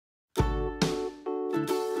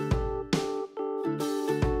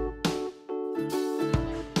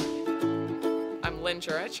Lynn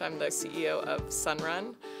Jurich. I'm the CEO of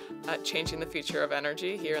Sunrun, changing the future of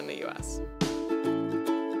energy here in the U.S.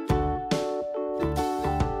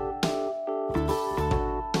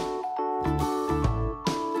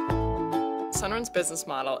 Sunrun's business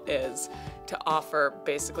model is to offer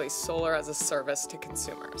basically solar as a service to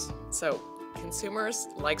consumers. So consumers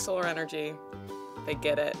like solar energy, they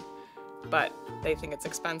get it, but they think it's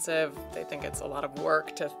expensive, they think it's a lot of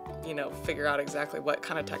work to, figure out exactly what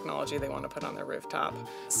kind of technology they want to put on their rooftop.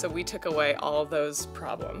 So we took away all of those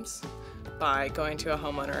problems by going to a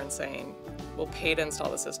homeowner and saying, we'll pay to install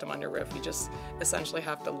the system on your roof. You just essentially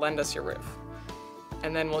have to lend us your roof.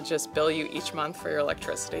 And then we'll just bill you each month for your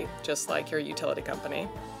electricity, just like your utility company.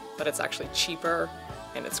 But it's actually cheaper,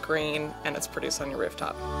 and it's green, and it's produced on your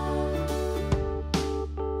rooftop.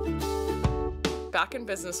 Back in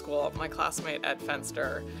business school, my classmate at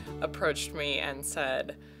Fenster approached me and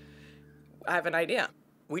said, I have an idea.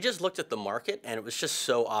 We just looked at the market, and it was just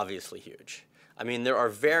so obviously huge. I mean, there are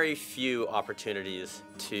very few opportunities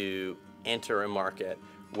to enter a market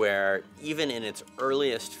where even in its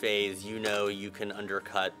earliest phase, you can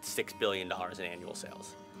undercut $6 billion in annual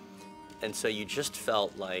sales. And so you just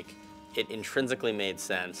felt like it intrinsically made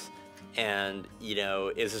sense. And,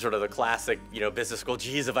 is sort of the classic, business school,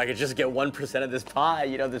 geez, if I could just get 1% of this pie,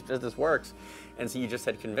 this business works. And so you just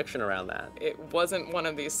had conviction around that. It wasn't one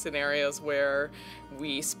of these scenarios where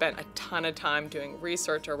we spent a ton of time doing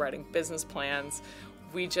research or writing business plans.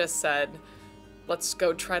 We just said, let's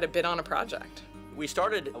go try to bid on a project. We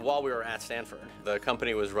started while we were at Stanford. The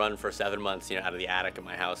company was run for 7 months, out of the attic of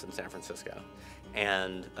my house in San Francisco.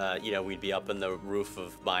 And, we'd be up on the roof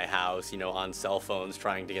of my house, on cell phones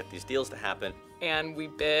trying to get these deals to happen. And we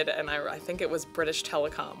bid, and I think it was British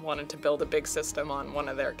Telecom wanted to build a big system on one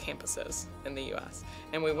of their campuses in the US.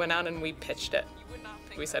 And we went out and we pitched it.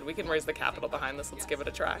 We said, we can raise the capital behind this, let's give it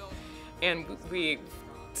a try. And we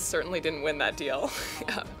certainly didn't win that deal,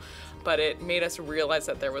 but it made us realize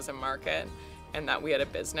that there was a market and that we had a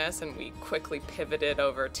business, and we quickly pivoted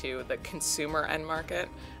over to the consumer end market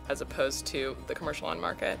as opposed to the commercial end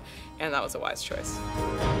market, and that was a wise choice.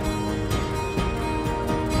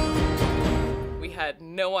 We had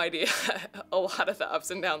no idea a lot of the ups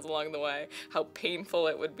and downs along the way, how painful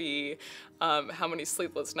it would be, how many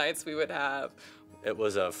sleepless nights we would have. It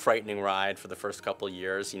was a frightening ride for the first couple of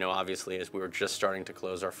years, obviously, as we were just starting to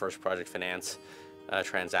close our first project finance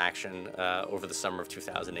transaction over the summer of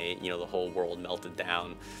 2008. The whole world melted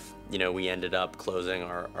down. We ended up closing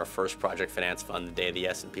our first project finance fund the day the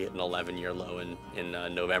S&P hit an 11-year low in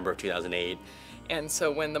November of 2008. And so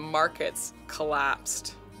when the markets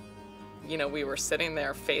collapsed, we were sitting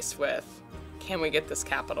there faced with, can we get this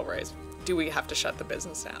capital raised? Do we have to shut the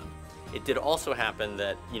business down? It did also happen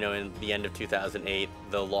that, in the end of 2008,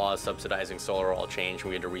 the laws subsidizing solar all changed and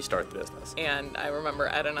we had to restart the business. And I remember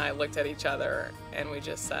Ed and I looked at each other and we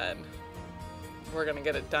just said, we're gonna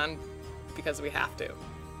get it done because we have to.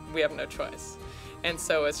 We have no choice. And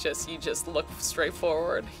so it's just, you just look straight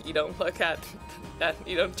forward. You don't look at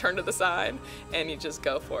you don't turn to the side, and you just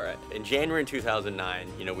go for it. In January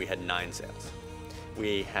 2009, we had 9 sales.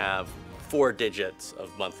 We have 4 digits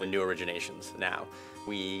of monthly new originations now.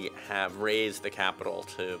 We have raised the capital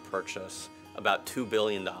to purchase about $2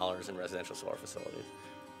 billion in residential solar facilities,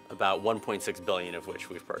 about $1.6 billion of which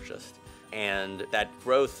we've purchased. And that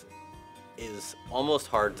growth is almost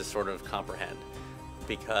hard to sort of comprehend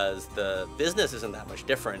because the business isn't that much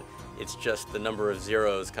different. It's just the number of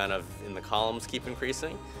zeros kind of in the columns keep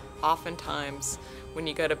increasing. Oftentimes, when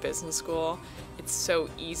you go to business school, it's so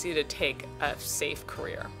easy to take a safe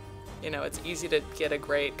career. It's easy to get a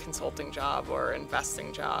great consulting job or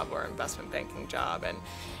investing job or investment banking job.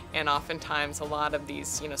 And oftentimes a lot of these,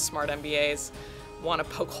 smart MBAs want to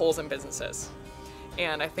poke holes in businesses.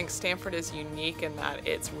 And I think Stanford is unique in that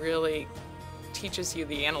it's really teaches you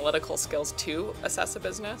the analytical skills to assess a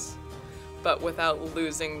business, but without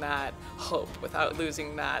losing that hope, without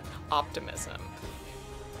losing that optimism.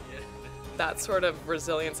 That sort of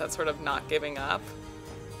resilience, that sort of not giving up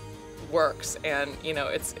works. And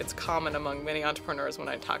it's common among many entrepreneurs when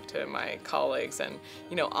I talk to my colleagues, and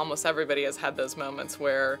almost everybody has had those moments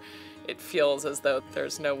where it feels as though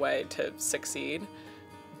there's no way to succeed.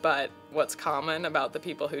 But what's common about the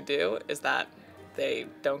people who do is that they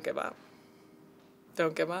don't give up.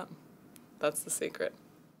 Don't give up. That's the secret.